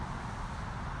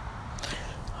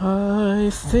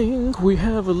I think we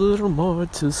have a little more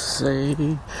to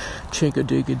say.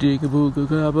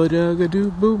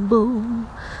 Chink-a-dig-a-dig-a-boo-ga-ga-ba-da-ga-doo, boom.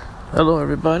 Hello,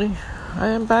 everybody. I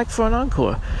am back for an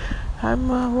encore.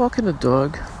 I'm walking the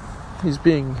dog. He's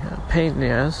being a pain in the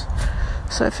ass.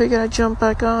 So I figured I'd jump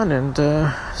back on and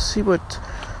see what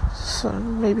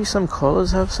maybe some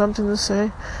callers have something to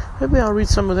say. Maybe I'll read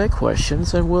some of their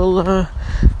questions and we'll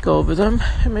go over them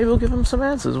and maybe we'll give them some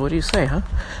answers. What do you say, huh?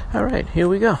 All right, here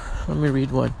we go. Let me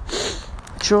read one.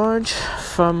 George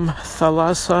from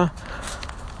Thalassa,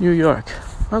 New York.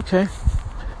 Okay.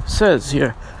 Says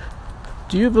here,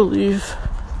 do you believe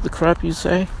the crap you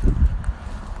say?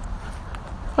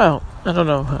 Well, I don't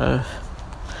know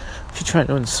if you're trying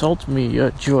to insult me,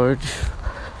 George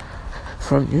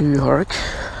from New York.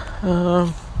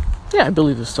 Yeah, I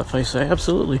believe the stuff I say,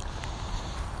 absolutely.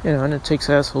 You know, and it takes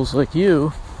assholes like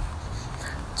you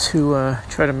to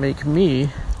try to make me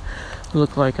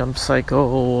look like I'm psycho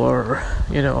or,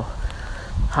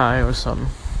 high or something,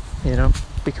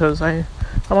 because I'm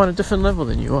on a different level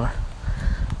than you are.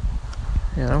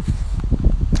 I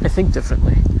think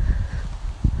differently.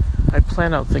 I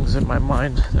plan out things in my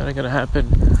mind that are going to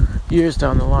happen years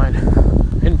down the line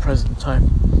in present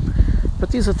time.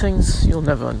 But these are things you'll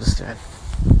never understand.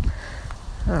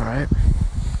 Alright.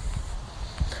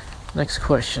 Next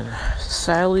question.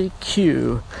 Sally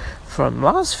Q from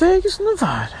Las Vegas,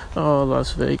 Nevada. Oh,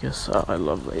 Las Vegas. Oh, I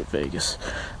love Vegas.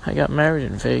 I got married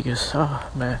in Vegas. Oh,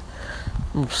 man.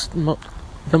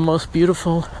 The most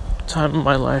beautiful time of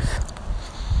my life.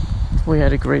 We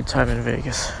had a great time in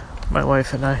Vegas. My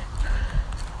wife and I.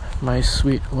 My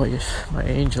sweet wife. My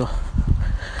angel.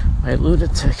 My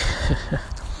lunatic.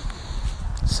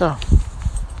 So,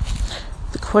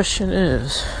 the question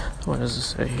is, what does it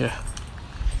say here?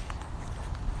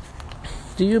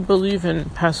 Do you believe in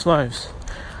past lives?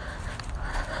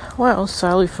 Well,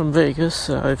 Sally from Vegas,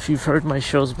 if you've heard my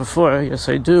shows before, yes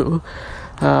I do.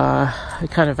 I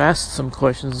kind of asked some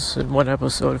questions in one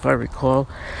episode, if I recall,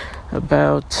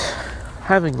 about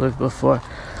having lived before,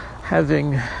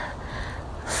 having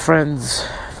friends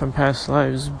from past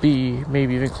lives be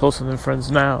maybe even closer than friends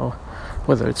now,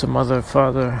 whether it's a mother,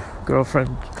 father,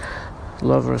 girlfriend,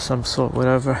 lover of some sort,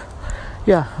 whatever.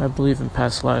 Yeah, I believe in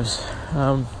past lives.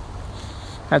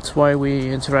 That's why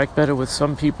we interact better with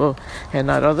some people and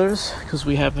not others, because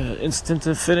we have an instant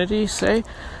affinity, say,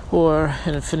 or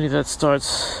an affinity that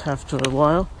starts after a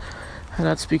while. And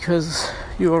that's because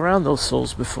you were around those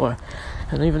souls before.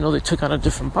 And even though they took on a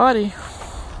different body,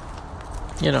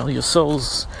 your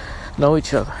souls know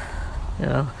each other,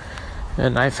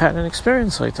 And I've had an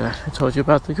experience like that. I told you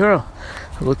about the girl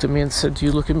who looked at me and said, do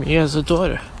you look at me as a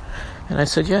daughter? And I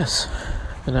said, yes.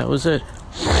 And that was it.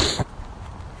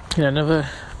 And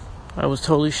I was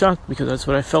totally shocked because that's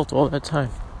what I felt all that time.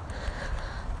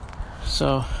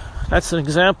 So, that's an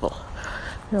example.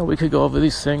 We could go over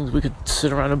these things. We could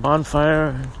sit around a bonfire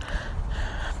and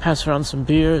pass around some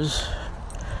beers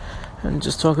and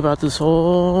just talk about this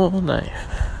all night.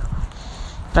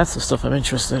 That's the stuff I'm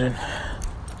interested in.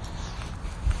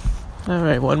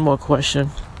 Alright, one more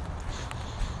question.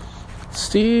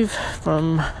 Steve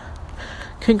from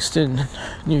Kingston,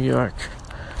 New York.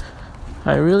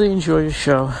 I really enjoy your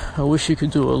show. I wish you could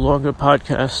do a longer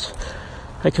podcast.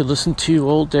 I could listen to you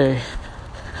all day.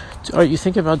 Are you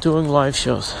thinking about doing live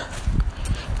shows?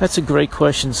 That's a great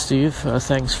question, Steve.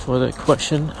 Thanks for that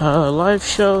question. Live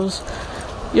shows?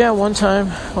 Yeah, one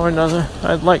time or another.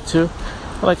 I'd like to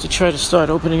try to start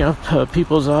opening up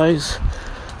people's eyes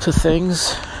to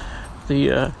things.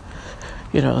 The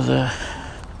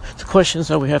questions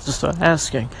that we have to start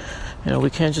asking.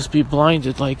 We can't just be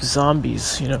blinded like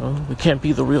zombies, We can't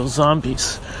be the real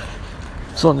zombies.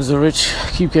 As long as the rich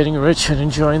keep getting rich and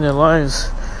enjoying their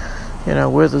lives,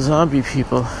 we're the zombie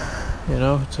people,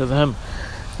 to them.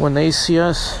 When they see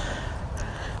us,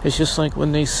 it's just like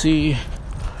when we see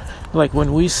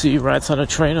rats on a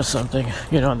train or something,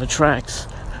 on the tracks.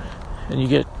 And you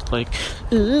get like,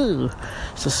 ew.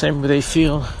 It's the same way they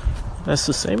feel. That's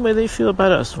the same way they feel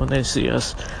about us when they see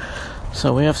us.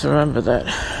 So we have to remember that.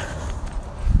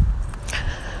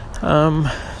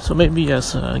 So maybe,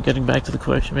 yes, getting back to the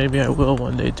question, maybe I will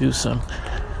one day do some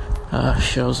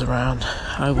shows around.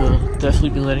 I will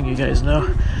definitely be letting you guys know.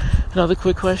 Another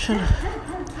quick question.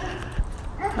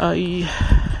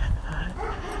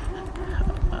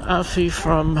 Afi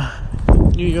from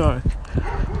New York.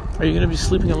 Are you going to be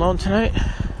sleeping alone tonight?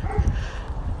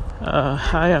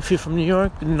 Hi, Afi from New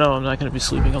York. No, I'm not going to be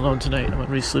sleeping alone tonight. I'm going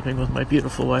to be sleeping with my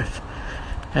beautiful wife.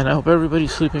 And I hope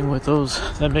everybody's sleeping with those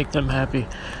that make them happy.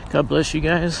 God bless you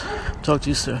guys. Talk to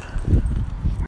you soon.